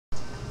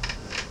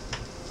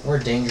We're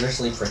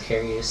dangerously,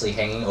 precariously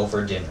hanging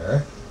over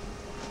dinner.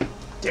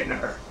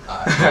 Dinner.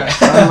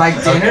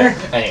 Like dinner?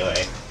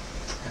 Anyway.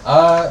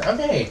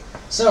 Okay.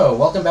 So,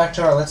 welcome back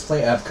to our Let's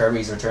Play of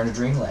Kirby's Return to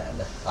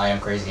Dreamland. I am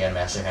Crazy and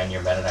Master Hand,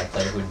 your Meta Knight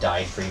player who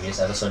died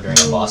previous episode during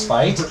a boss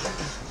fight.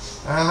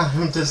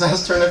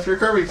 Disaster and if you're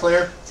Kirby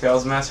player.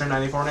 Tails Master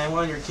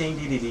 9491, your King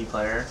DDD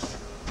player.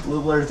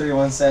 Blue Blur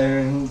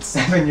 317,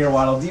 7-year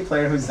Waddle D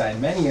player who's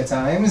died many a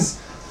times.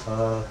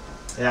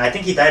 Yeah, I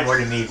think he died more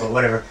than me, but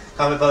whatever.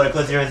 Comment below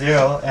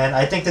 +00, and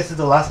I think this is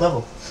the last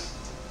level.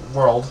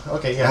 World.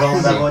 Okay, yeah.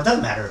 World level, it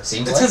doesn't matter.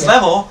 Seems It's like his it.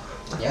 level.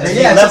 Yeah,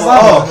 Yeah, it's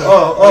level. his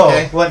level. Oh,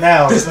 Okay. what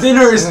now? This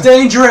dinner is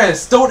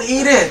dangerous. Don't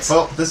eat it.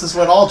 Well, this is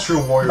what all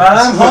true warriors But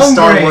I'm of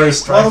Star hungry. Wars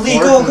strive Waddle Dee,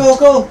 for.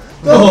 go!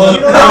 No.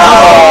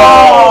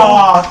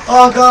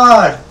 Oh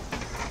god!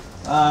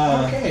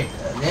 Okay.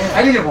 Yeah.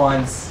 I did it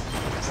once.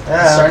 It's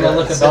starting to but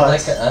look a it bit like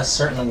sucks. a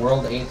certain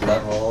World 8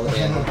 level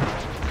in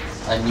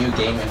a new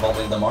game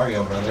involving the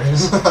Mario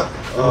Brothers.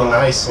 Oh,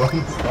 nice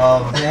one.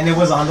 And it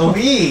was on the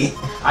Wii.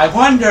 I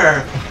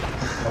wonder.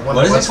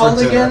 What is it called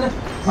again?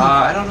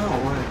 I don't know.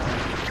 What?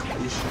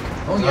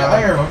 Oh yeah,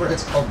 I remember.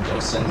 It's called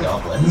Ghosts and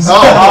Goblins.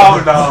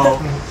 Oh no.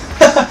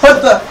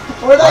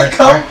 Where'd that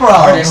come from?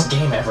 Hardest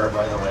game ever,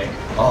 by the way.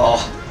 Oh.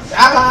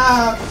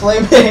 Ah!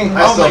 Flaming!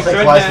 I Oh still my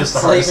think life is the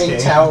hardest Flaming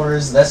game.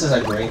 towers. This is a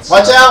great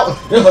Watch start. out!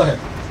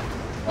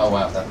 Oh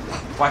wow. That,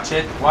 Watch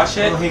it. Watch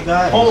it. Oh, hey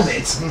guys. Hold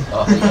it.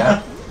 oh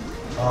yeah.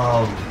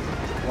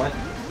 What?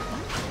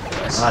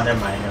 Yes. Never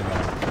mind.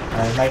 I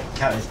might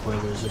count as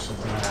spoilers or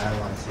something. I don't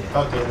want to say it.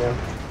 Okay then.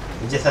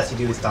 It just has to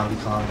do with Donkey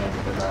Kong and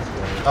the last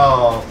word.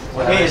 Oh,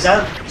 Wait, is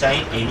that a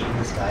giant alien in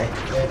the sky?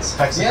 it's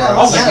hexagons. Yeah,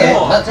 Oh, Yeah,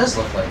 cool. that does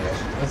look like it.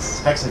 It's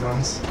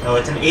hexagons. No,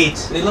 it's an 8.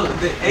 They look.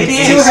 It It's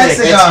is. two It's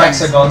hexagons. It's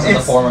hexagons in the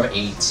It's- form of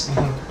 8.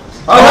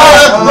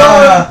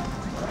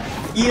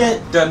 Eat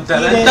it! Dun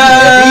dun Eat dun it.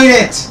 dun. Eat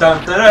it.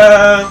 Dun dun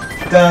dun.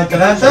 Dun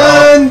dun dun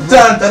dun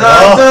dun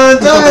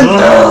dun dun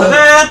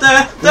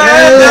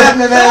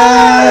dun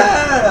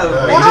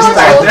We just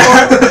died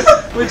there.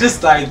 We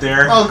just died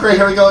there. Oh great,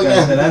 here we go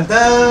dun again.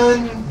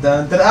 dun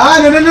dun dun. Ah,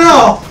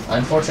 no.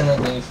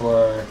 Unfortunately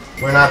for,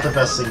 We're not the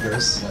best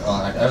singers.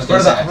 I was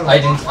gonna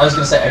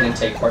say I didn't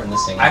take part in the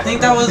singing. I think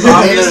that was Neither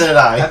obvious. did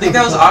I. I think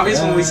that was obvious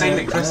when we sang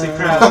the Krusty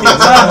Krab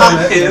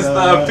is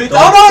the pizza.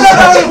 Oh, Oh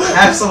no!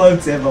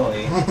 Absolute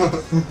Tivoli.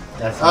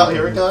 That's Oh,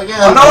 here we go again.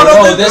 Oh, no,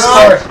 no, Oh, this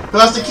part. Who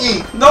has the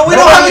key? No, we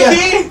don't have the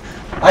key.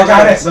 I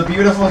got it. The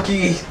beautiful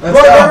key. Let's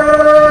go.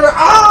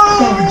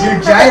 Oh, you're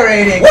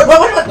gyrating. What?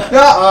 No.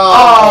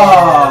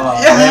 Oh.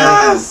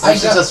 Yes. I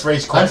should just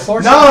rage quit.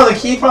 Unfortunately. No, the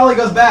key probably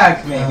goes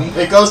back. Maybe.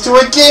 It goes to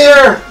a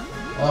gear!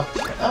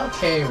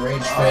 Okay,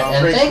 Rage Quit.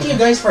 And Rage thank you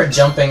guys for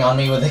jumping on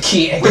me with the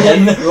key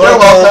again. You're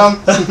welcome.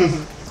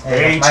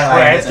 Hey, My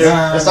life.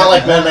 It's not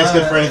like Meta Knight's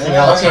good for anything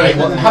else, Okay, right?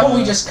 well, how about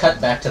we just cut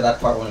back to that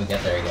part when we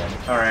get there again?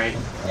 All right.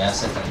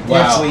 Yes. Once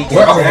Wow, we get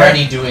we're there.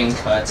 already doing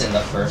cuts in the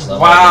first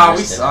level. Wow,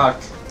 we Interested.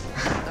 suck.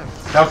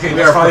 Okay, We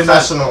that's are probably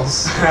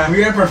professionals.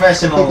 We are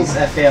professionals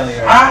at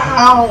failure.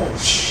 Ow!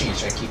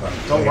 Sheesh, I keep on.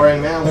 Don't worry,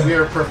 man. We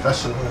are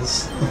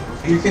professionals.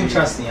 You can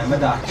trust me. I'm a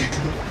doctor.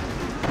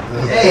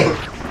 Hey,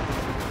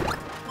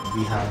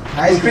 We have.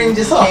 ice cream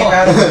just came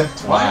out of the.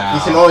 Wow.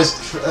 You can always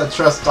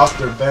trust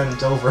Dr. Ben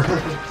Dover.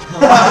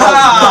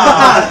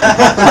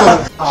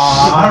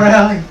 Aw,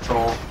 really?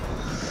 Troll.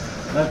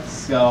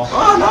 Let's go.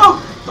 Oh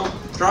no!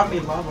 Don't drop me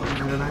in lava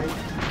tonight.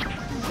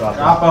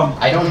 Drop them.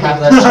 I don't have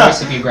that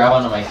choice if you grab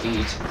onto my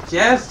feet.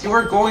 Yes, you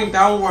were going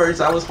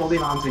downwards. I was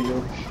holding on to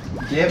you.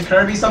 Give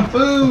Kirby some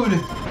food.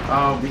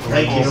 Oh, be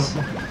Thank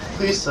careful. you.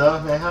 Please,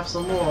 sir, may I have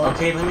some more?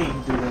 Okay, let me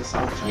do this.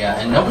 I'll jump. Yeah,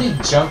 and nobody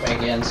jump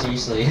again,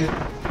 seriously.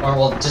 Or,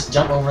 well, just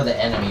jump over the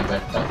enemy,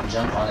 but don't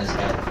jump on his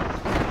head.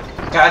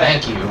 Got it.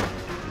 Thank you.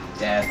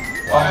 Dead.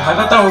 Oh, I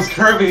thought that was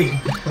Kirby.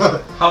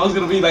 I was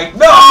gonna be like,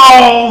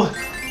 no!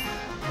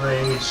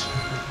 Rage.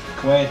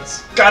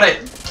 Quit. Got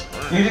it.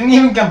 You didn't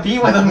even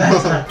compete with him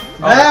that time.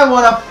 Oh. That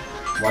one up.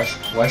 Why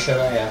should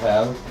I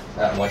have?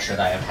 Why should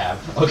I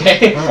have?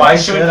 Okay. Why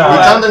should you I?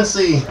 have?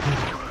 Redundancy.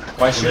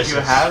 Why should you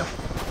have?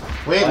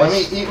 Wait, let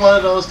me eat one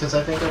of those because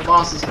I think our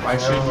boss is. Why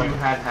should you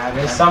have?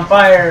 There's some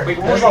fire. Wait,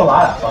 There's wait. a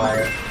lot of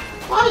fire.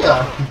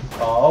 Fire!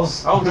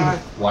 Balls. Oh god.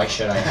 Why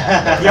should I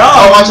have?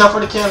 Oh, watch out for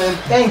the cannon.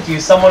 Thank you.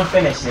 Someone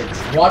finished it.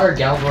 Water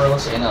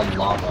Galvaros in a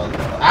lava.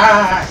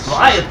 Ah!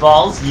 Riot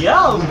balls,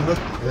 yum!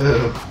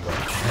 Ew.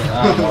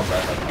 More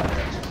breath of fire.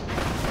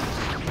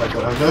 Like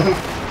what I'm doing?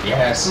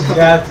 Yes.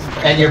 Yeah.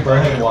 And you're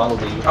burning Waddle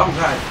Dee. Oh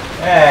god.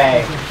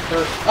 Hey.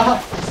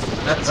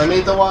 That's I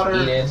need the water.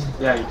 Eat it.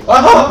 yeah. You do.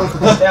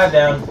 Oh.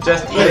 Down.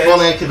 Just eat If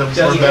only it. I could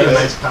absorb Just eat Meta it.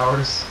 Knight's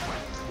powers.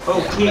 Oh,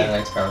 Yeah, key. Meta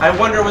Knight's power. I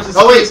wonder what this.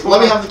 Oh wait, is let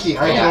me for. have the key.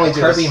 I can Yeah, only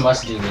do Kirby this.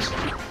 must do this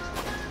one.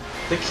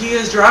 The key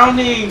is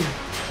drowning.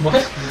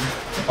 What?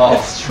 Oh.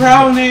 It's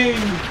drowning.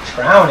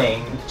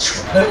 Drowning.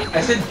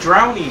 I said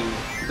drowning.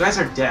 You guys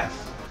are deaf.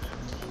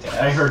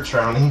 I heard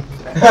drowning.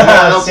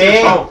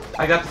 See? Oh,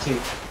 I got the key.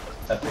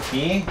 That's the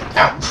key.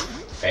 Ow.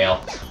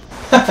 Fail.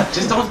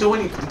 Just don't do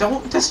anything.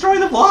 Don't destroy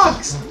the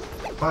blocks.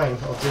 Fine,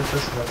 I'll do it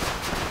this way.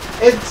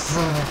 It's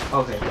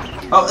Okay.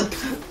 Oh,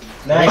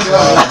 nice.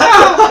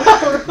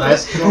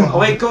 Nice kill. oh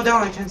wait, go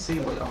down. I can't see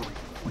what. Oh,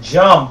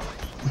 Jump. Jump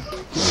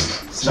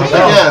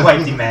That was again.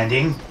 quite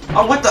demanding.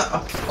 oh what the?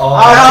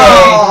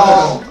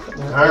 Oh,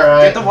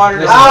 Alright. Get the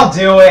water. I'll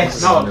do it. This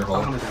is No, wonderful.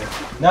 I'm gonna die.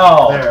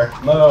 No. There.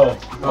 Move.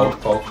 Poke,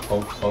 poke,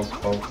 poke, poke,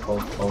 poke,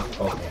 poke, poke,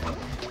 poke.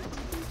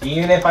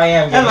 Even if I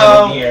am getting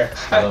Hello. in here.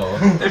 Hello.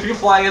 If you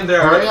fly in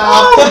there, Hurry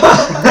up.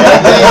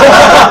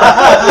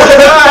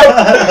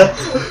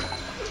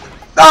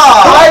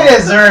 I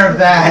deserve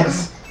that.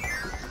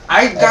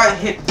 I got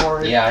hit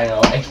for it. Yeah, I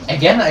know.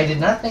 Again, I did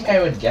not think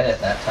I would get it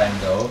that time,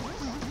 though.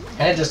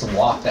 Kinda just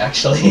walked,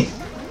 actually.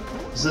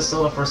 Is this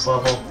still the first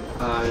level?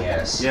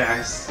 Yes.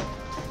 Yes.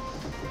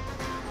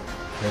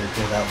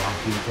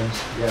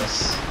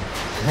 Yes.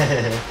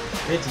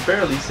 It's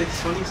barely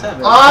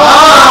 6:27.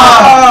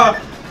 Ah!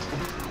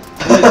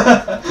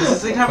 Does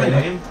this thing have a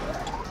name?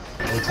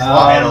 It's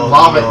Metal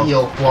lava eel.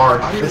 eel.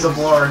 Blarg. It's a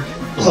blarg.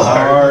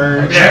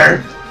 Large.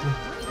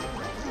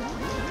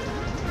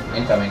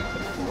 Incoming.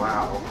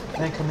 Wow.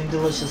 Incoming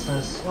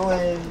deliciousness.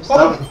 Noise.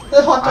 Oh,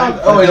 the hot dog. I'm-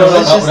 Oh, wait, no, no, no,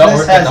 deliciousness no,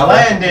 has no.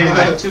 landed.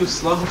 I'm too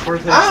slow for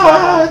this.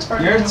 Ah,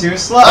 level. you're too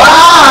slow.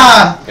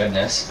 Ah!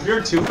 Goodness.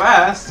 You're too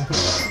fast.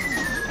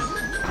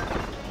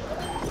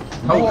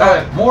 Oh,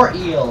 God. more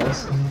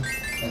eels.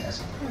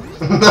 Yes.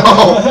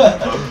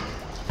 No!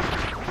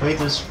 Wait,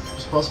 there's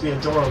supposed to be a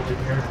door over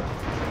here.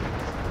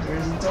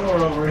 There's a door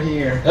over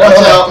here. Watch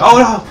out! Oh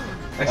no!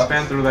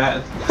 Expand through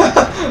that.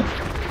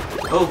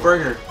 Oh,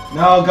 burger.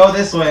 No, go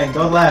this way.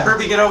 Go left.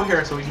 Kirby, get over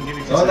here so we can give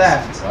you kisses. Go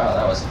left. Wow,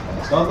 that was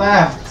Go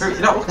left.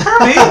 Kirby, no,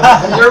 Kirby!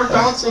 You're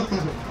bouncing.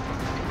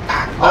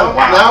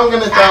 Now I'm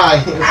gonna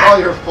die. It's all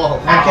your fault.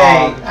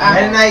 Okay,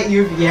 Mennonite,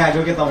 yeah,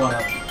 go get the one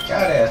up.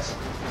 Got it.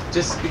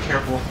 Just be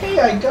careful. Hey,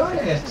 I got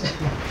it.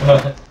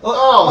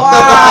 Oh!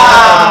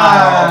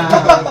 Ah!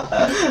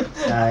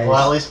 Nice. Well,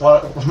 at least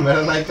one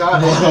Mennonite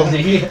got it.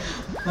 Bloody.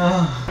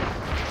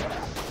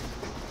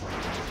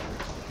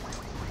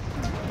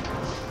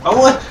 Oh,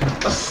 what?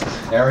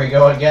 There we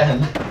go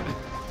again.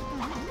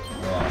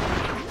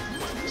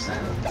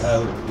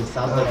 Oh, it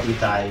sounds like you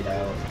died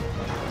out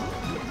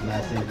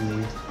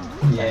massively.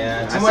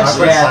 Yeah, too That's much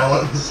Awkward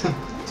death. silence.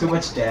 Too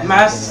much death.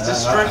 Mass I'll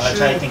destruction.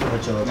 try to think of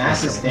what you'll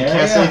Mass You hysteria.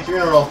 can't say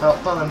funeral without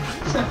fun.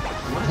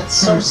 That's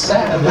so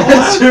sad.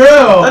 That's true.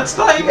 That's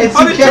not even It's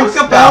fun you to can't joke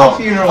spell about.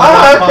 funeral.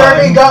 Ah, without fun.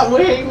 Kirby got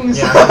wings.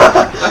 Yeah.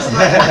 That's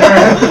not,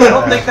 I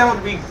don't think that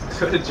would be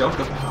good to joke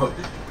about.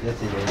 Yes,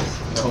 it is.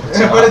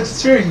 But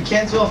it's true. You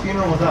can't spell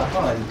funeral without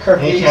fun. And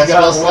Kirby you can't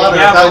spell slaughter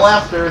Yeah, without but-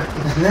 laughter.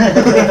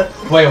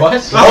 Wait, what?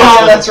 Oh. Oh,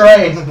 yeah, that's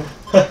right.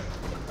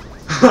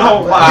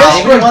 Oh, wow.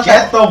 Just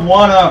forget the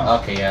one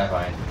up. Okay, yeah,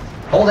 fine.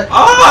 Hold it.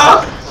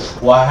 Ah!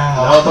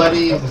 Wow.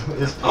 Nobody is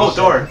Oh, patient.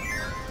 door.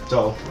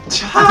 Door. Wait,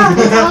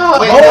 Oh,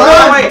 wait, no,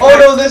 wait, oh wait.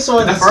 no, this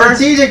one, The the first-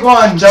 strategic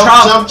one. Jump,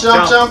 Jump, jump,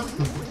 jump, jump.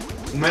 jump.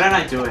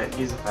 Mennonite do it.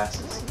 He's the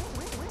fastest.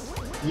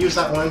 Use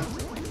that one.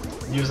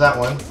 Use that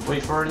one.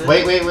 Wait for this.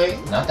 Wait, wait, wait.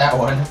 Not that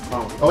one.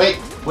 Oh, Oh, wait.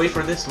 wait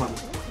for this one.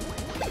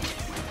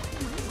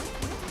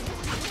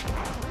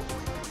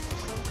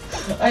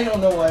 I don't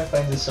know why I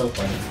find this so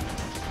funny.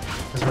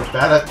 Because we're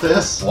bad at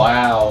this.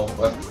 Wow.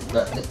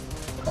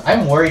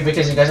 I'm worried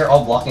because you guys are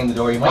all blocking the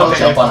door. You might Okay,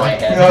 jump on my fine.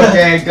 head.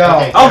 Okay, go.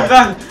 Okay. Oh,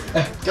 God.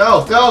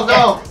 Go, go,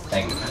 go.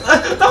 Thank you.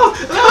 No!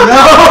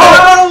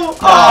 No!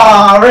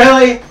 Oh,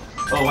 really?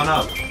 Oh, one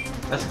up.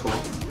 That's cool.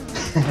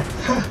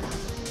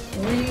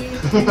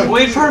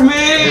 Wait for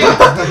me!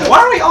 Why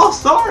are we all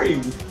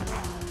starring?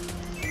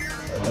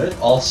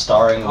 All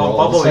starring Oh,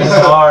 roles. Bubble.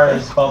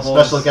 Stars, bubbles.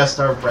 Special guest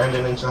star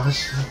Brandon and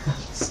Josh.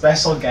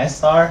 Special guest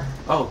star?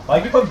 Oh.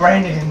 Why'd you put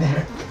Brandon in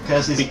there?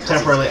 Because he's Because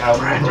temporarily it's out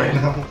Brandon. right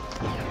now.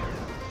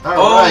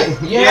 Oh, Alright.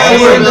 Yeah,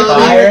 Yes, we're in we're the in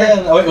clear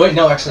then. Oh, wait,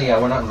 no, actually, yeah,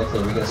 we're not in the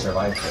clear. We gotta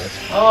survive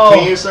first. Oh,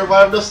 Can you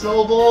survive the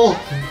snowball?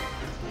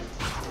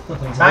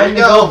 time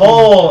to go. go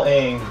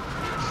bowling.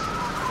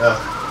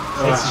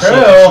 It's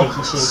true.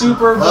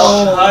 Super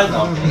Bowl.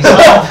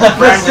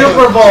 The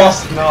Super Bowl.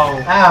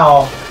 No.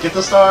 Ow. Get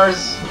the stars.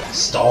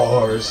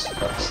 Stars.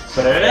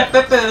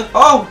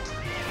 Oh!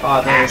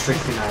 Oh, that was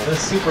 69. The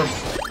Super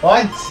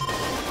What?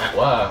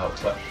 Wow.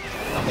 What?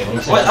 Okay, we'll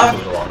just What?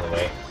 move along the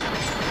way.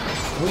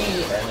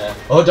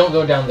 Oh, don't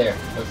go down there.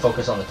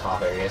 Focus on the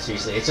top area.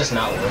 Seriously, it's just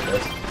not worth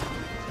it.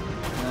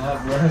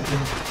 Not worth it.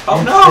 Oh,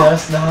 It's no!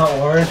 just not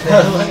worth Look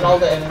at it. all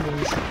the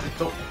enemies.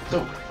 Don't.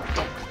 Oh.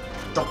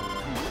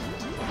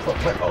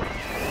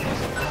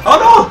 Oh,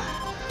 no!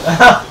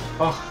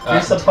 Oh,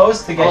 You're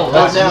supposed to get Oh,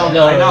 that's- no,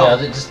 down. I know.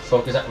 no, just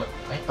focus on. Wait.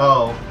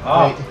 Oh.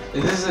 Oh.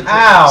 Wait. this is a...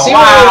 Ow. See,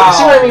 Wow.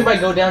 see what I mean by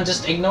go down?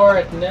 Just ignore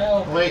it.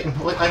 No. Wait,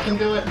 I can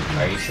do it.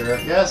 Are you sure?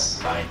 Yes.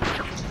 Fine.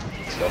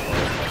 Let's go for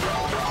it.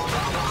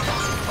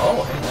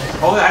 Oh, hey, nice.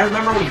 Oh, I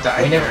remember we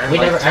died there. We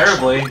like, never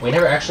terribly. Actually, we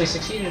never actually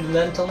succeeded in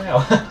that until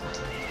now.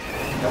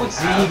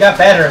 See, you got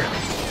better.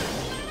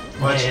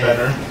 Much Yeah.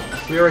 better.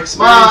 We were experienced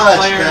Much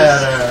players.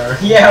 better.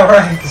 Yeah,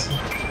 right.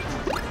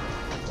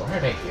 Where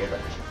did I hear that?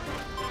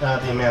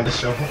 The Amanda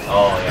show.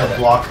 Oh yeah. The that-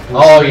 block.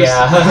 Oh boosters.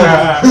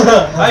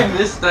 yeah. I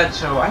missed that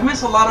show. I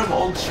miss a lot of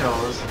old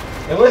shows.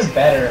 It was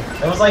better.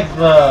 It was like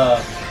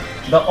the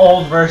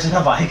old version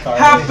of iCarly.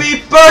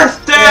 Happy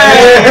birthday!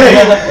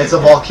 It's a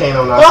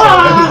volcano, not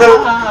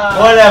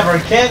salmon. Whatever.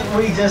 Can't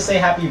we just say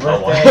happy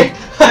birthday?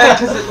 Yeah,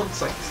 because it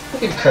looks like.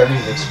 Look at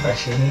Kirby's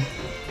expression.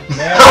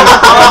 Merry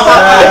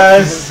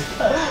Christmas.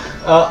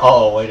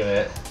 Oh, wait a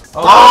minute.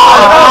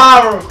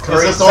 Ah! Kirby,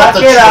 Is this the one suck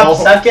with the it up, troll?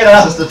 suck it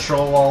up. This is the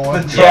troll wall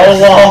one. The troll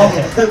wall.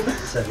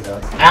 Suck it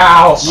up.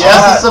 Ow.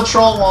 Yes, it's a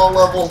troll wall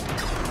level.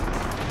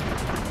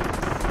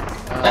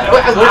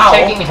 We're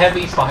taking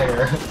heavy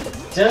fire.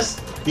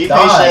 Just Be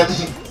dodge.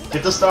 patient.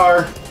 Get the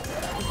star.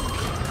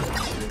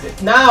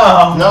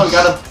 No. No,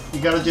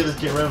 you gotta do this.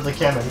 Get rid of the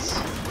cannons.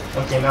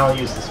 Okay, now I'll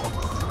use this one.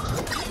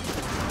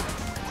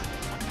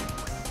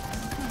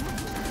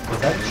 Was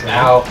that true?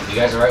 Ow. You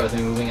guys alright with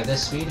me moving at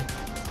this speed?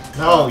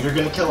 No, you're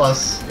gonna kill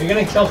us. You're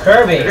gonna kill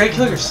Kirby. You're gonna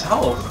kill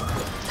yourself.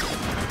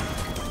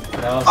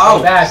 No, stay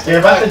Oh, back. stay You're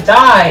about back. to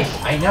die.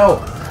 I know.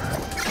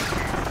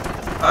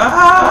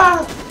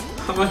 Ah!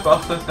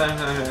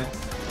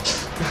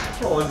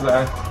 What was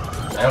that?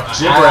 I don't.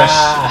 Gibberish.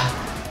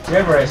 Ah.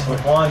 Gibberish, what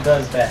Juan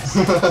does best.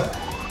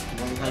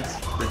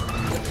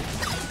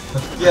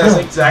 Yes,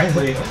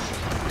 exactly.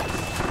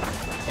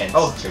 Hence,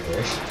 Oh.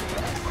 gibberish.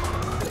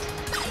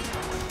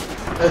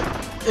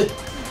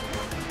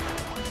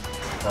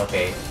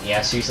 Okay,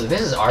 yeah, seriously, this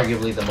is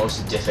arguably the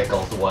most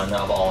difficult one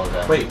of all of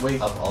them.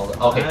 Wait. Of all the,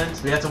 okay,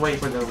 We have to wait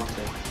for the one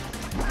thing.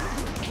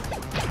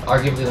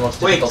 arguably the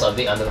most Wait. difficult of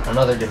the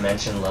another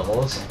dimension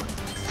levels.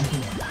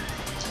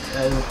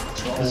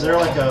 Is there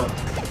like a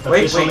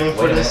Wait, official name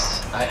for Wait a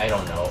this? minute. I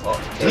don't know.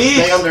 Oh,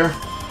 Please. Stay under.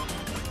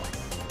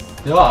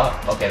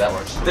 okay, that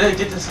works. Get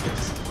this.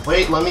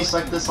 Wait, let me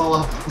suck this all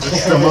up. This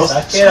is Yeah, the most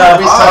suck it up,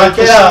 Kirby side suck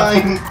to it up.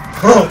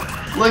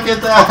 shine. Look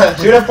at that.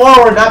 Shoot it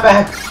forward, not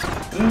back.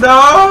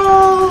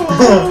 No!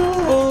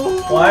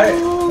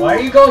 Why are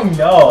you going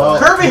no? Oh.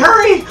 Kirby,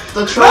 hurry!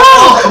 The troll.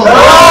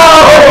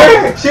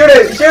 No! Shoot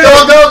it! Shoot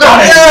Go, it! go, go!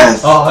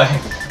 Yes! Oh,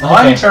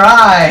 One okay.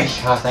 try.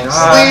 Oh, thanks.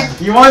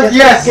 Sleep. You want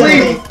Get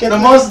sleep. the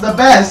the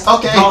best.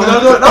 Okay. No!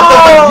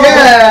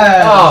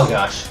 Yeah. Oh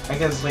gosh. I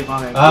can sleep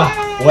on it.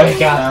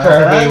 Wake up,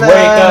 Kirby.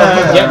 Wake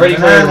up. Get ready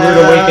for a rude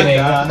awakening.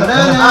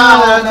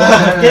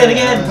 Get it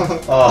again.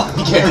 Oh.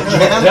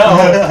 Again.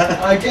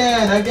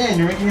 No. Again.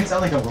 You're making it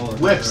sound like a roller.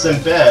 Whips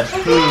in bed.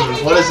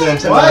 What is it?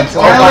 Nintendo? What?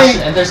 Oh gosh,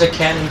 and there's a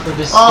cannon for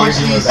this. Oh,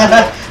 spears in your jeez.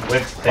 back.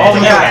 With Oh,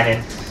 the yeah.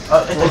 cannon.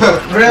 What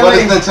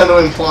Really? is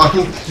Nintendo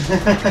implying?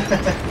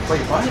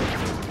 Wait, what?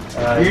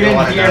 You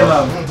didn't hear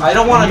them. I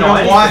don't want You to know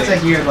don't want to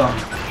anything. hear them.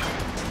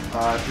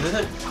 Is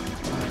it?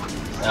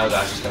 Oh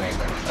gosh, it's coming.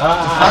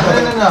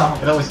 No.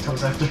 It always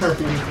comes after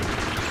me.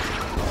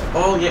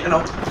 Oh, yeah, no.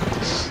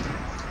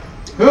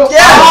 Who?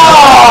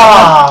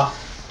 Yeah!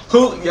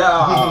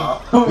 Hoo-yah!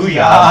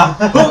 Hoo-yah.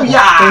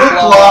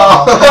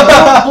 Hoo-yah!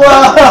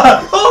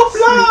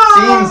 Hoopla!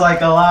 Seems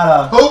like a lot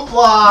of.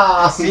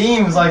 Hoopla!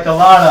 Seems like a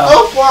lot of.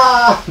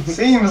 Hoopla!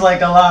 Seems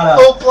like a lot of.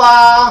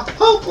 Hoopla!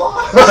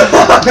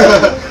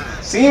 Hoopla!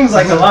 Seems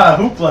like a lot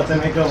of hoopla to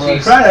make over a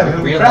Jeez,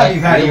 crab real crab life-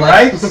 you've had, real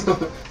right?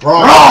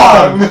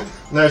 Wrong!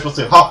 No, you're supposed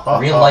to ha ha.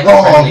 Real ha. life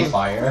Wrong. friendly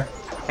fire.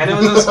 And it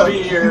was a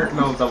spear.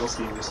 No, double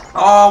spears.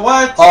 Oh,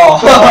 what? Oh.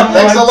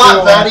 Thanks a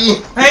lot, Fatty!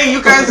 Hey,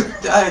 you guys.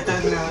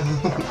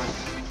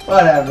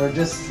 Whatever,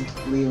 just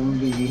leave him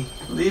be.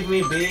 Leave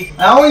me be.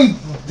 I only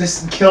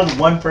just killed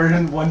one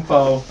person, one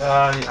foe.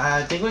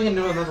 I think we can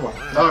do another one.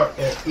 Oh,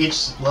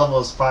 each level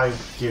is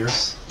 5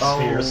 gears. Oh.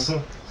 Spears.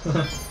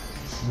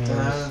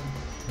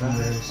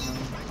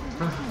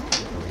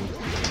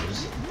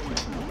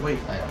 Wait.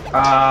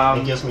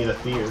 It gives me the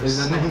fears.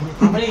 Isn't it?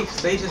 How many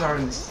stages are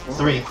in this?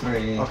 3.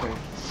 Three. Okay.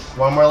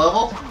 One more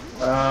level?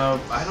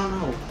 I don't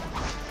know.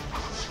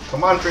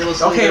 Come on,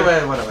 fearless Okay, leader.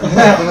 wait, whatever.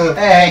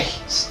 Hey,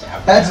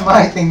 Stab. that's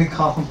my thing to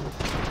call him.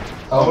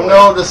 Oh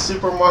no, the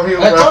Super Mario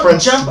Don't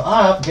reference. jump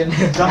up.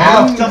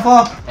 Jump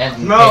up.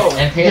 And No.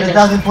 And pay Get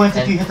attention. 1,000 points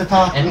if you hit the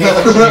top. And pay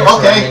attention to your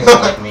Okay. surroundings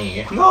like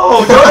me.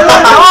 No,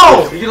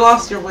 no! You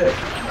lost your whip.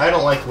 I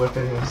don't like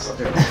whippings.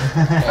 Okay.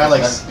 I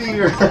like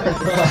spear.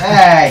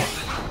 Hey,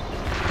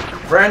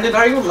 Brandon,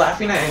 are you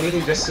laughing at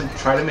anything just to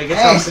try to make it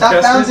hey, sound stop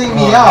suggestive? bouncing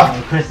me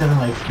up. Chris doesn't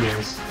like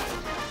spears.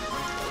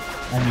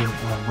 I mean,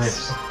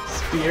 whips.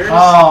 Spears?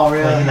 Oh,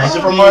 really? Like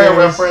Super spears. Mario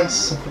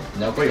reference.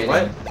 Nope. Wait, kidding.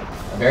 what?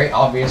 A very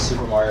obvious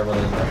Super Mario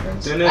Brothers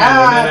reference.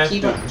 Da-na-na-na-na.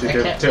 Keep up. I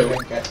can't.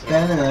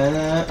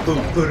 Da-na-na-na.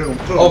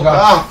 Oh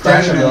gosh. Ah,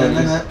 Crash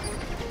Da-na-na-na-na.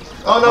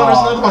 abilities. Oh no, there's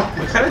another one.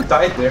 We kind of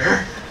died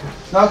there.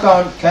 No,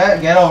 Cone,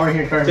 get over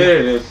here,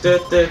 Kirby.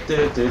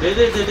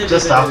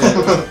 Just stop.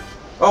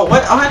 Oh,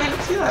 what? Oh, I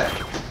didn't see that.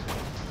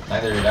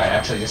 Neither did I.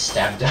 Actually, just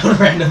stabbed down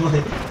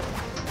randomly.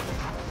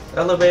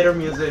 Elevator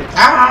music.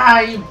 Ah!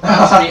 You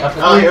bounced me up.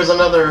 Oh, here's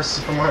another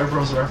Super Mario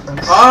Bros.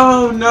 Reference.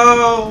 Oh,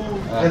 no.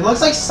 It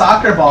looks like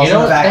soccer balls You know,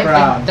 in the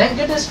background. thank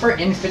goodness for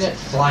infinite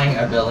flying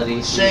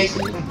abilities. Shake.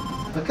 seriously.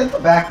 Look at the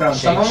background.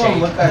 Shake, Some of them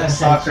shake. look like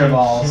soccer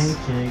balls.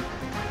 Shake.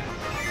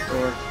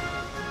 Or-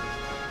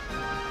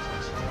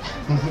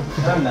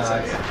 I'm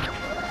not.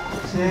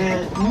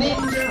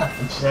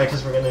 Ninja! Yeah,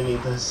 because we're gonna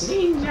need this.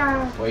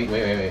 Ninja.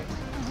 Wait.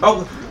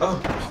 Oh, oh.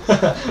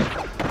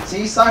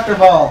 See, soccer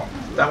ball.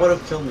 That would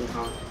have killed me,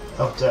 huh?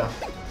 Oh,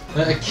 death.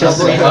 It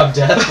kills me of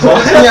death.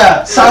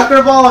 Yeah,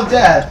 soccer ball of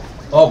death.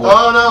 Oh boy.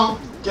 Oh no!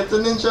 Get the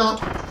ninja!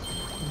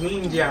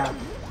 Ninja.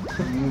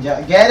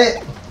 Yeah, get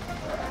it.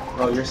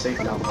 Oh, you're safe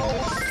now.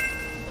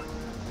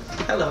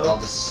 Hello. I'll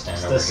just stand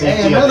It's over the here.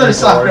 safety Hey, another of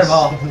soccer indoors.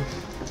 ball.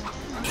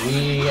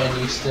 We and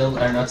you still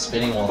are not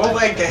spinning while Oh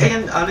my god,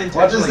 unintentionally.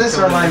 What does this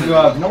remind you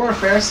of?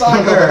 Norfair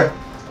soccer.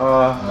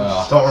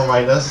 Oh. Don't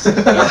remind us.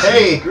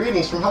 Hey,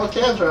 greetings from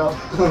Halcandra.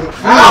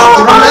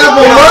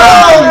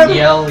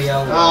 Yell.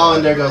 Oh,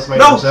 and there goes my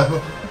No. ninja.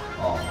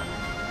 Oh.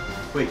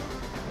 Wait,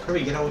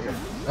 Kirby, get over here.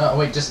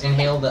 Wait, just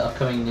inhale the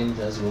upcoming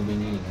ninjas. We'll be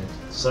needing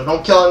it. So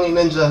don't kill any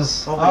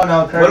ninjas. Oh, Oh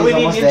no, what do we Kirby's need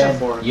almost ninja dead.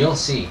 for? You'll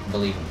see.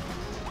 Believe me.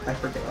 I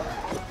forget.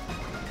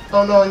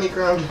 Oh no, I need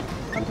ground.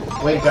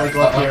 Wait, gotta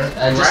go up here.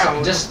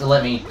 Ground. Just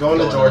let me Go in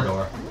the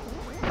door.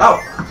 Oh!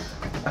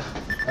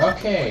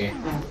 Okay.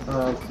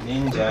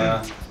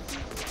 Ninja.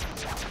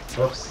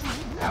 Whoops.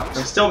 Ouch.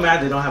 I'm still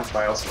mad they don't have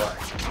Bio Spark.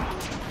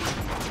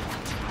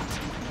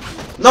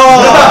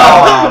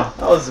 No!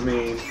 That was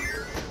mean.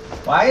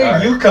 Why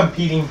are you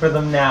competing for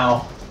them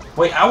now?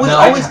 Wait, I was No,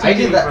 always I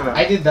did competing for that. them.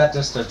 I did that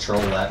just to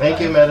troll that. Thank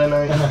you, time. Meta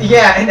Knight.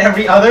 Yeah, and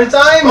every other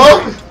time?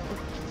 Oh!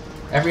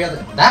 Every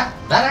other that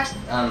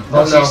actually Oh, no,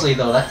 no. seriously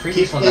though, that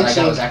previous Keep one that I got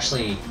inching. was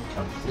actually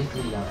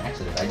completely on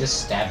accident. I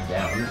just stabbed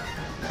down.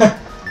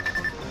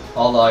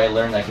 Although I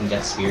learned I can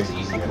get spears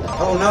easier now.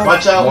 Oh no!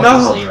 Watch out! More no.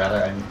 easily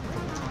rather. I mean,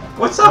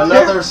 What's up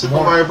Another there? Super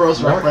Mario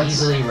Bros. more reference.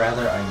 easily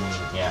rather. I mean,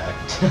 yeah.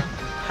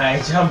 High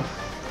jump.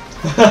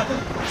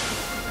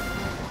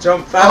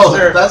 Jump Oh,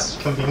 faster! that's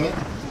convenient.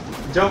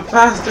 Jump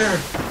faster!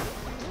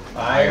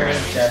 Fire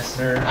enemies.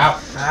 Chester. Ow!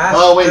 Faster!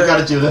 Oh wait,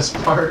 gotta do this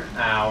part.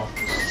 Ow.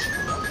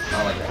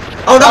 Not like that.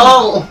 Oh no!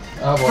 Oh!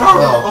 Oh boy.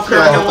 Oh, okay,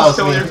 yeah, I that almost was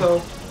killed me.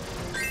 yourself.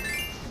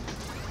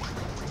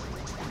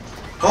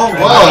 Oh,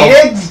 Whoa. wow.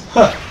 Eggs!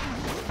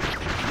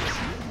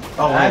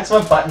 Oh, That's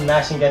what button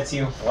mashing gets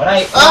you. What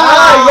I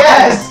Ah!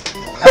 yes!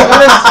 I'm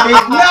gonna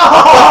speak. No!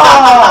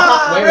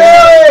 Wait,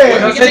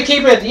 Hey! we get to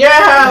keep it.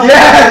 Yeah.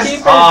 Yes!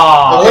 Keep it.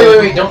 Aw. Oh,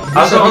 wait! Don't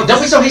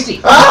be so hasty.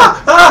 Okay.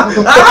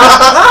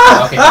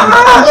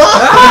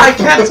 I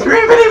can't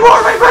scream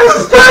anymore! My voice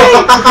is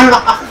dying!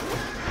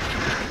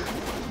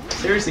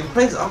 Seriously,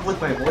 what is up with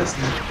my voice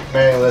now?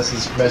 Man, this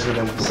is measured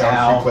in sound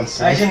Ow.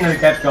 frequency. I shouldn't have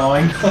kept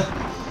going.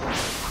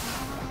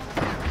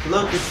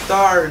 Look, it's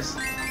stars!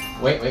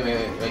 Wait. Oh. Where are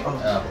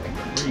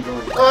you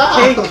going? Ah!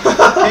 Cake!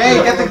 Hey,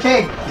 get the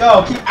cake.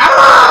 Go. Keep.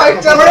 Ah! I Hey,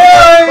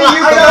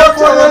 you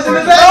teleported us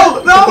into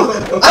that. No!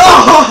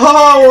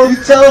 Oh! You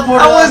teleported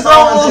I was us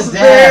all almost into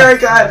there! I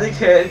death. got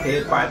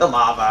hit by the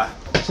lava.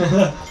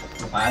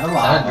 By the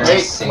lava.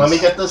 Wait, Sinks. let me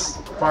get this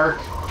spark.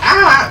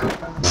 Ah!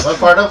 What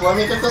part of let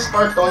me get the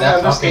spark? Don't you Okay,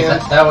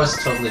 understand? that was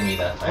totally me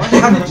that time.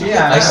 How did you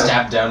Yeah. I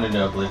stabbed down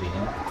into oblivion.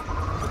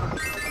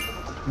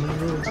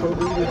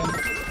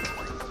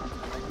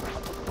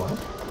 What?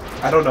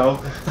 I don't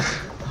know.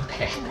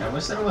 Okay. I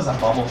wish there was a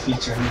bubble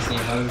feature in this game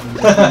other than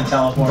just being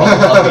teleported.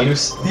 Bubble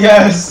abuse.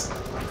 Yes.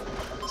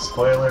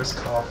 Spoilers,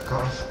 cough,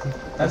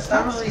 cough. That's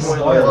not really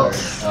Spoilers.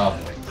 spoilers. Oh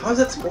boy. How is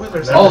that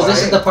spoilers? Oh,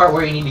 this is the part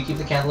where you need to keep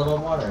the candle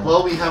in water.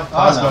 Well, we have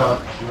plasma no.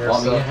 up here,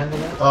 Want me to so... handle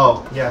that?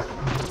 Oh, yeah.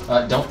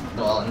 Don't.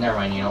 Well, never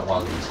mind. You know what?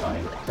 Wallaby's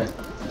fine.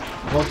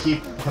 We'll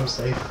keep him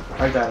safe.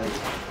 I got it.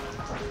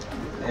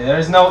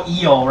 There's no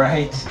eel,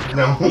 right?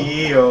 No.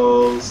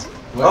 Eels.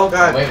 Wait, Oh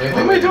god. Wait.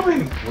 What am I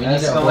doing? We need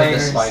to avoid the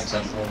Escalators. spikes.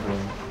 That's what we're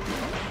doing.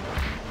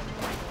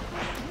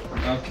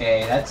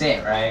 Okay, that's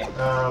it, right?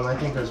 I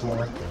think there's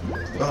more.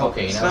 Oh,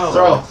 Okay, now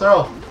snow.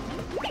 Throw!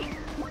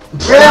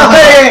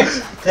 Really?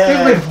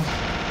 Stupid.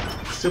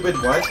 Stupid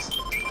what?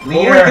 What were you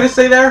Leader. gonna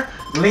say there?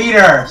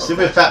 Leader.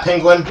 Stupid fat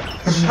penguin.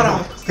 Shut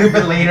up.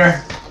 Stupid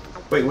leader.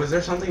 Wait, was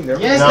there something there?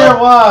 Yes, No. there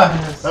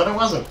was. No, there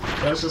wasn't.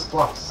 There was just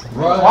blocks.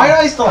 Run. Why do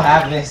I still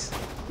have this?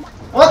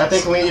 What? I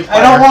think we need I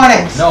don't fire. want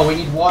it. No, we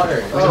need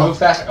water. We Oh. can move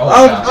faster. Oh,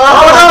 Oh,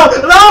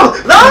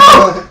 gosh. no! No!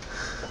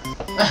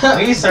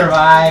 We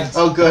survived.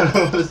 Oh, good.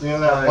 We'll just do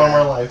that one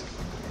more life.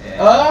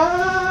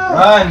 Ah!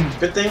 Run.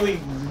 Good thing we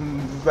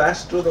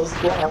bashed through those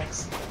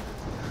blocks.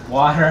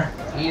 Water.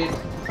 Eat it.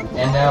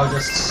 And now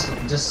just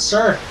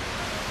surf.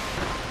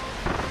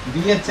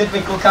 Be a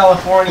typical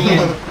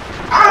Californian.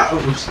 Ah!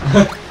 Oops.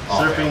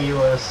 Oh, Surfing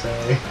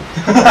USA.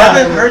 I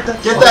haven't heard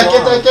that. Get that!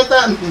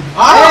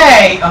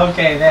 Hey.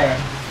 Okay, there.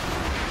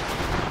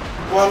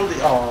 Quality.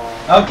 Oh.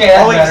 Okay,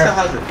 that's Oh, wait, he better. still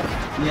has it.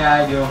 Yeah, I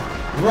do.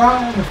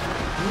 Run!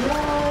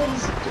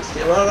 Just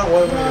get out of the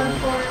way.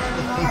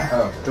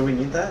 Oh. Do we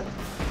need that?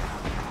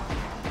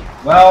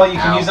 Well, you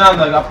can Ow. use it on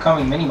the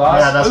upcoming mini boss.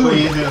 Yeah, that's what Ooh.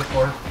 you use it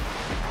for.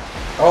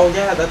 Oh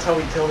yeah, that's how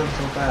we killed him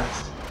so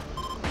fast.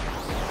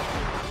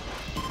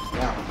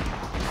 Wow.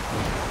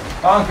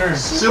 Bonkers.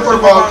 Super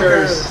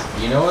bonkers!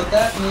 You know what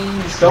that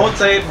means? Don't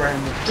say it,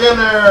 Brandon.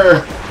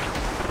 Dinner!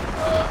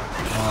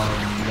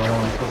 What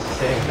am I supposed to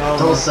say? No.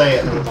 Don't say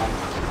it.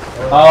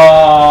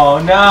 Oh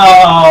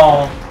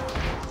no.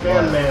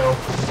 Fan mail.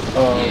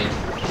 Yeah.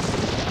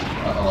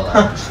 Oh, well,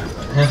 that was true.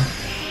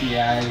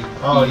 Yeah.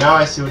 Oh, now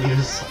I see what he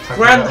was talking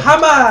Grand about.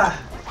 Hammer!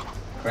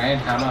 Grand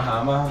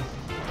Hama.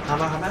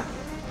 Hammer, hammer?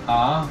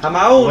 Ah.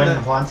 Hammer!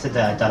 When Juan said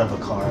that, I thought of a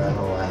car. I don't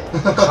know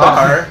why.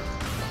 Car?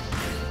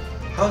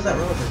 How is that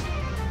relevant?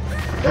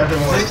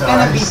 Everyone It's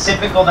gonna be dies.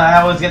 typical that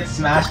I always get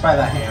smashed by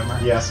the hammer.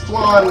 Yes,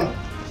 flan.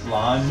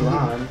 Flan.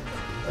 Flan.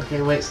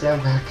 Okay, wait,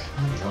 stand back.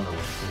 I don't know what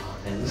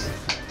flan is.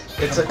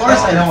 It's Of a course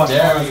I know what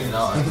Dare flan you? is.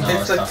 No,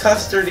 It's a not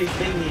custardy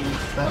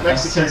thingy. That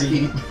Mexicans custard.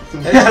 eat.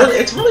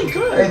 It's really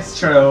good. It's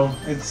true.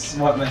 It's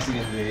what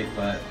Mexicans eat,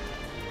 but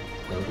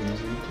Filipinos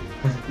eat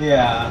too.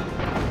 yeah.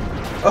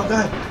 Oh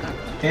god.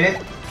 Hit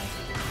it.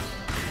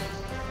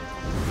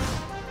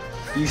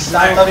 You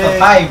stopped up the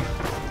pipe.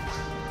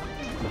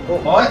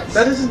 What?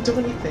 That doesn't do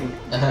anything.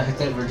 I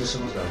think we're just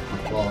supposed to.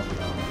 Well,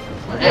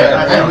 Yeah,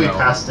 I think don't we know.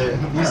 passed it.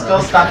 You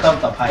still stopped up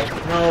the pipe.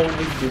 No,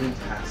 we didn't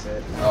pass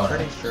it. Oh, I'm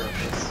pretty sure of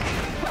this.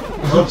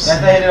 Oops. You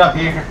have to hit it up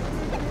here.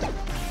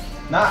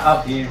 Not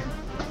up here.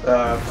 I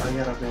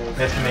gotta We go.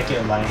 have to make it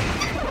a line.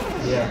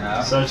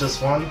 Yeah. So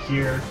just one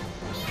here.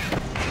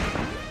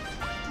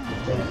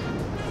 Okay.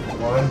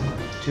 1,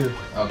 2.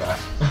 Oh gosh.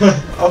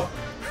 Oh.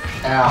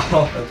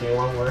 Ow. Okay,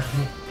 one more.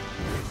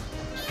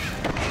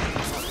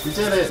 You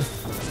did it.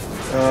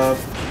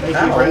 Thank you,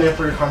 Ow. Brendan,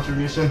 for your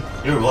contribution.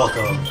 You're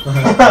welcome.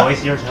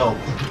 Always here to help.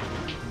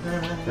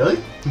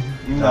 Really?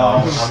 You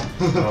No,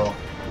 know. no.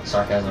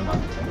 Sarcasm not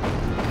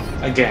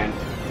detected. Again.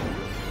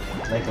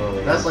 Like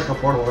a That's like a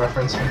Portal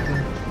reference right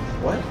there.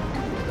 What?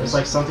 There's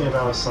like something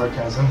about a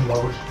sarcasm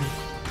mode.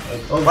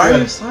 Like, oh, Why are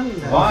good. you slamming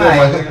that?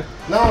 Why? Good,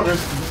 no,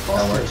 there's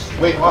works.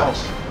 Wait, watch.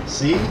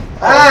 See?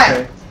 Ah!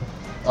 Okay.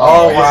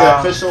 Oh, It's wow.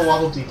 official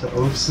Waddle Dee.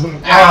 Oops. Oh,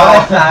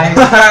 that's nice.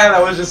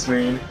 That was just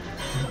mean.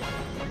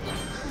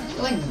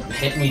 You like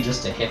hit me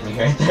just to hit me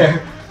right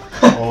there.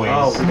 always.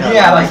 Oh, we got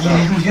Yeah, it. like you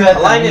didn't do that to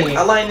Align me. it,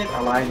 align it,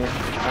 align it.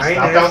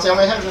 Stop bouncing on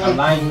my head, man.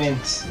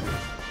 Alignment.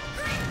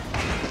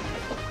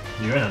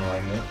 You're in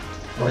alignment.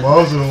 My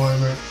mom's in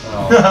alignment.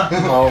 Oh.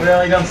 Oh.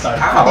 Really, don't start.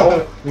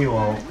 Ow! We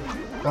won't.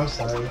 I'm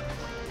sorry.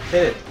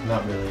 Hit it.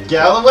 Not really.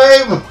 Get out of the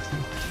way!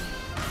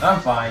 I'm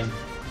fine.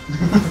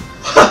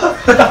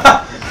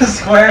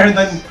 Square, and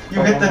then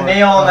you hit the One more.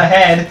 nail on the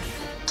head.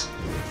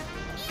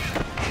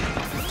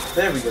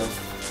 There we go.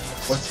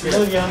 What's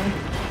Still here? young.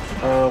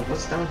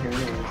 What's down here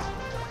anyways?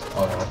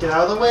 Oh no. Get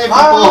out of the way, people!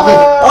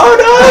 Oh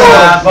no!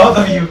 Yeah, both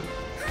of you.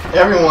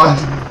 Everyone.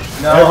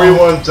 No.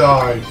 Everyone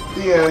died.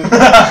 The end.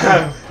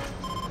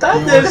 That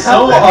You didn't were so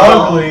help at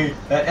all. ugly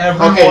that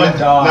everyone Okay, died.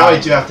 now I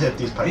do have to hit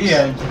these pipes. The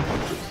end.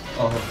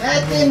 Oh.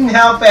 That didn't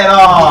help at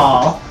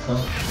all.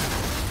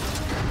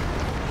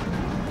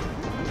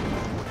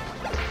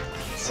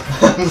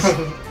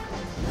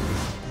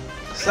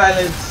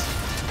 Silence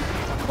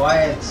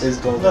Quiet. is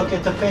golden. Look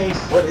at the face.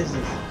 What is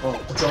this? Oh,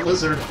 It's a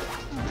lizard.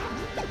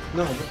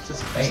 no, what's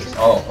this? Face.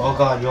 Oh. Oh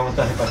god, you almost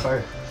got hit by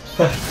fire.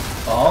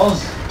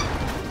 Balls.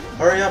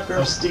 Hurry up,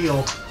 girl. Of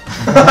steel.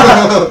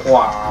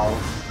 Wow.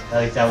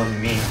 At least that wasn't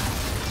me.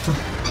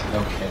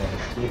 No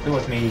kidding. If it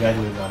was me, you guys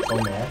would have got so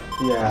mad.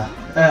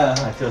 Yeah.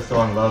 I feel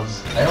so unloved.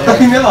 I don't I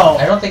think, know.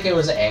 I don't think it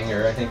was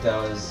anger. I think that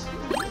was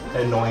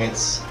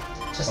Annoyance.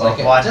 just Oh, like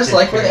it, watch just it,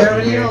 like with Kirby.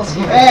 everybody else.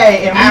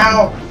 Hey, and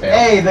Ow! Fail.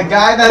 hey, the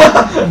guy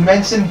that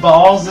mentioned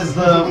balls is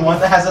the one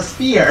that has a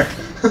spear.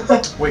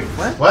 Wait,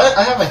 what? What?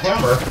 I have a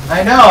hammer.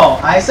 I know.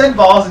 I said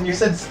balls and you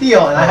said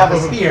steel, and I have a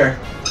spear.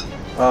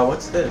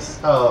 What's this?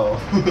 Oh.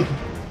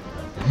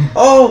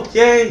 Oh,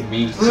 yay!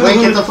 Me. Wait,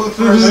 get the food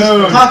first.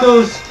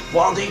 Tacos.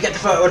 Why do you get the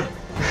food?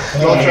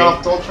 Don't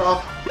drop, don't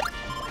drop.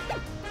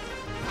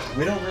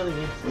 We don't really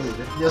need food.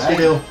 Yes, we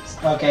do.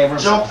 Okay, we're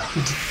Jump.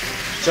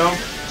 Jump,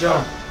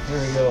 jump. Here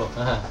we go.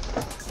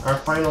 Our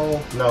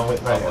final. No,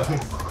 wait, not yet.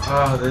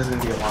 Oh, this is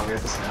gonna be a long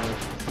episode.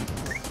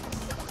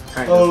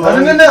 Kind Oh,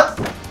 of. No.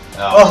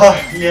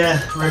 Oh,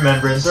 yeah,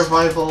 remembrance.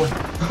 Survival.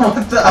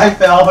 What the? I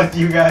fell with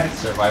you guys.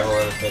 Survival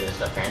of the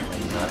fittest. Apparently,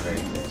 he's not very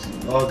fit.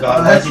 Oh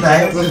god, That's why'd you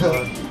nice. take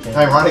this one?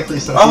 Ironically,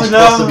 since Oh, he's no.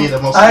 supposed to be the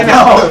most. I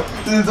know.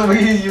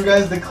 Since you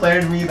guys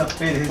declared me the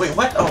fittest. Wait,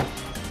 what? Oh.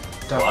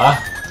 What?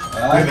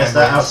 We missed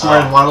that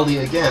outsmarted Waddle Dee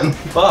again.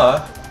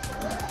 Buh.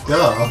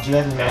 Duh. Do you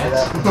guys remember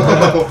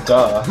that?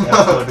 Duh.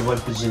 Episode of what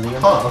Bajillion?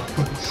 Huh.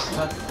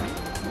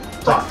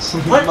 Dots.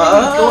 What?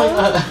 going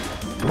on?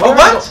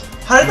 What?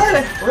 How did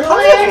that?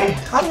 Really?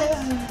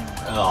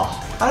 Oh.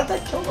 How did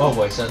that kill me? Oh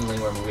boy, suddenly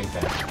we're moving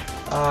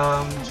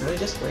fast. Should I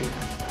just wait?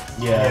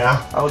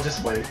 Yeah. I'll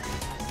just wait.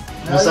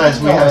 No, Besides,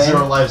 you we can have go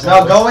 0 in. lives.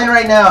 No, go in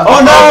right now. Oh,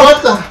 no!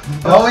 What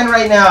the? Go in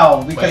right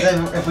now because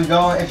Wait. if you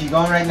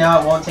go in right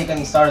now, it won't take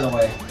any stars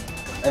away.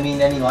 I mean,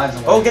 any lives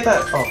away. Oh, get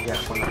that. Oh, yeah.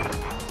 Why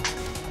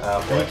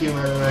not? Thank you,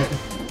 man.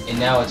 And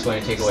now it's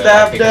going to take away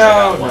Stab life because I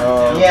got down. one.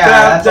 No.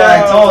 Yeah, Stab that's what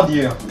I down. told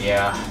you.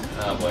 Yeah.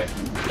 Oh boy.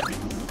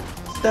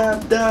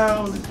 Stab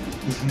down.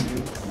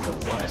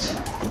 What?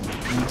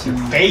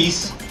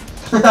 Face!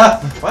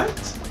 What?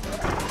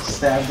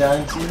 Stab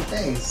down into your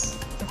face.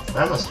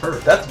 That must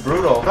hurt. That's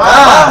brutal.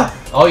 Ah!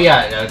 Oh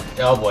yeah.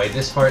 No, oh boy.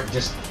 This part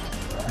just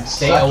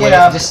stay Suck away. it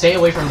up. Just stay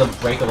away from the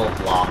breakable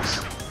blocks.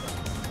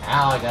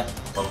 Ow! I got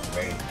poked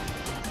very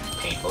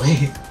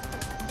painfully.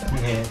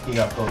 Yeah, he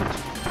got poked.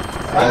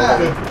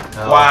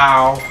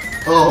 Wow.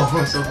 Oh,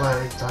 I'm so glad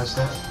I dodged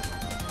that.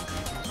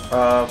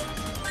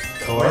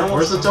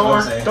 Where's the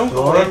door? Don't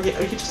go in. You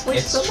just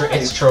waste the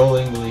It's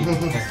trolling, believe.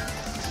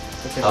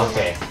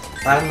 Okay.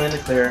 I'm in the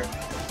clear.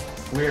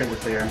 We're in the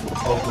clear.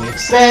 Hopefully.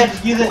 Bed!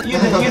 Use it!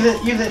 Use it! Use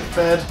it! Use it!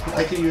 Bed.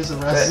 I could use the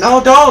rest.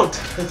 No, don't!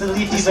 It's a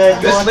leafy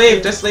bed. Just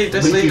leave, just leave,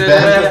 just Leafy leave.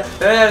 bed.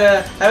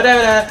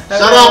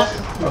 Shut up!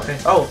 Okay.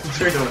 Oh,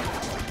 sure doing it.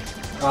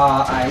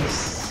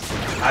 Ice.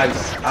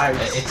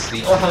 Ice. It's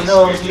the Oh only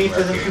no, spirit leaf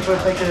worker isn't here super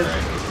now, effective.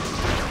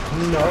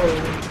 right?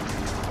 No.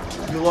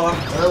 You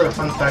lost. Another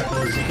fun fact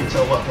is you can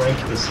tell what rank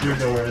the spear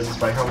doer is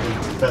by how many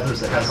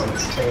feathers it has on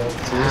its tail.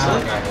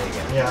 Seriously?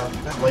 Yeah,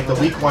 like the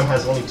weak one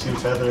has only 2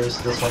 feathers,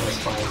 this one has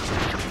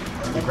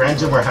 5. The Grand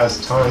Doomer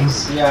has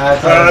tons. Yeah,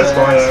 it's that's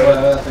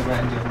the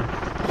Grand Doom.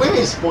 What do you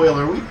mean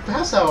spoiler? We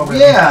passed that already.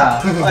 Yeah!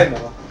 I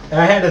know.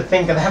 I had to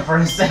think of that for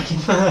a second.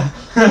 I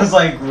was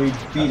like, we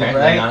beat it,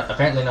 right?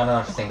 Apparently not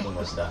enough thinking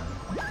was done.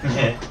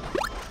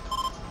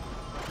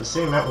 The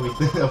same amount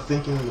of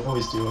thinking we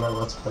always do in our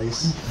Let's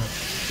Plays.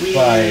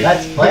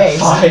 Let's play.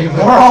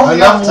 We're only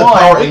Enough on to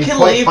power one. a We can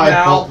leave 0.5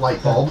 now. volt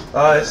light bulb.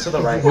 It's to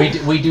the right.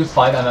 We do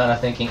 5 amount of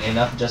thinking,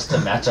 enough just to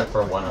match up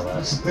for one of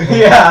us.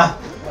 Yeah.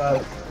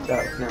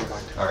 Never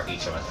mind. Or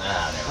each of us.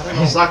 Never No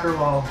mind. soccer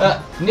ball.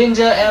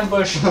 Ninja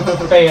ambush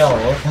fail.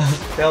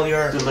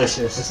 Failure.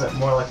 Delicious. Is that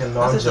more like a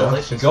That's non-jump?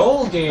 delicious.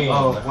 Goal game.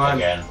 Oh, 1,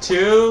 Again.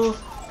 2,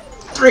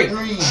 3.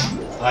 3.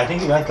 I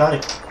think you guys got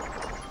it.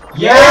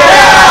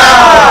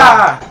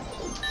 Yeah!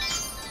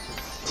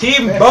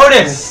 Team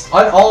bonus!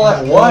 All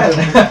at one.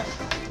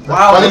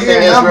 Wow, Funny we're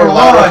thing is, number we're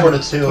louder one. for the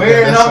 2.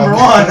 We're than this number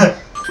one. 1.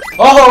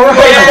 Oh,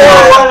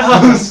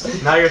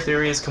 right! Now your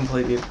theory is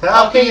completed.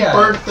 Happy yeah.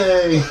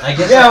 birthday! I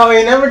guess Yeah,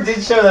 we never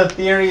did show the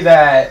theory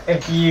that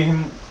if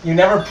you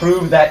never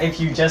proved that if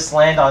you just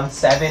land on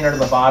 7 or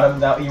the bottom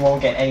that you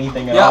won't get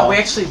anything at all. Yeah, we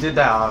actually did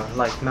that,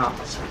 like, not.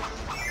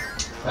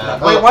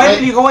 wait, Wait, why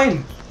did you go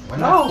in? we're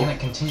No. not gonna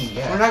continue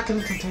yet. We're not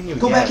gonna continue.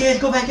 Go yet. back in.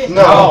 Go back in.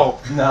 No.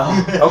 No.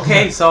 No.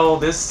 Okay, so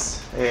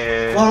this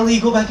is. Wally,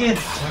 go back in.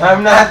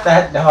 I'm not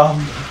that dumb.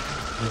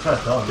 You're kind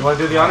of dumb. You want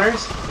to do the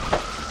honors?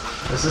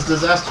 This is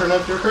Disaster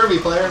Nuclear Kirby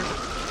player.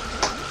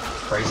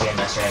 Crazy and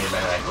Master Hand, your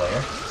Meta Knight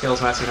player.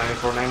 Tailsmaster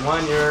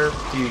 9491, your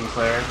PvE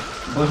player.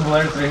 Blue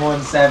Blur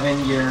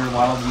 317, your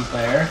Wild V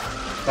player.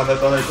 Combat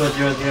Brother Code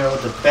 00,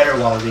 the better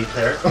Wally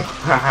player.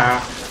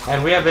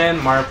 And we have been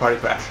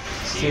MarioPartyCrashers.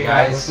 See you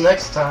guys Until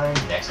next time.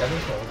 next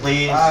episode.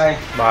 Please. Bye.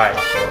 Bye.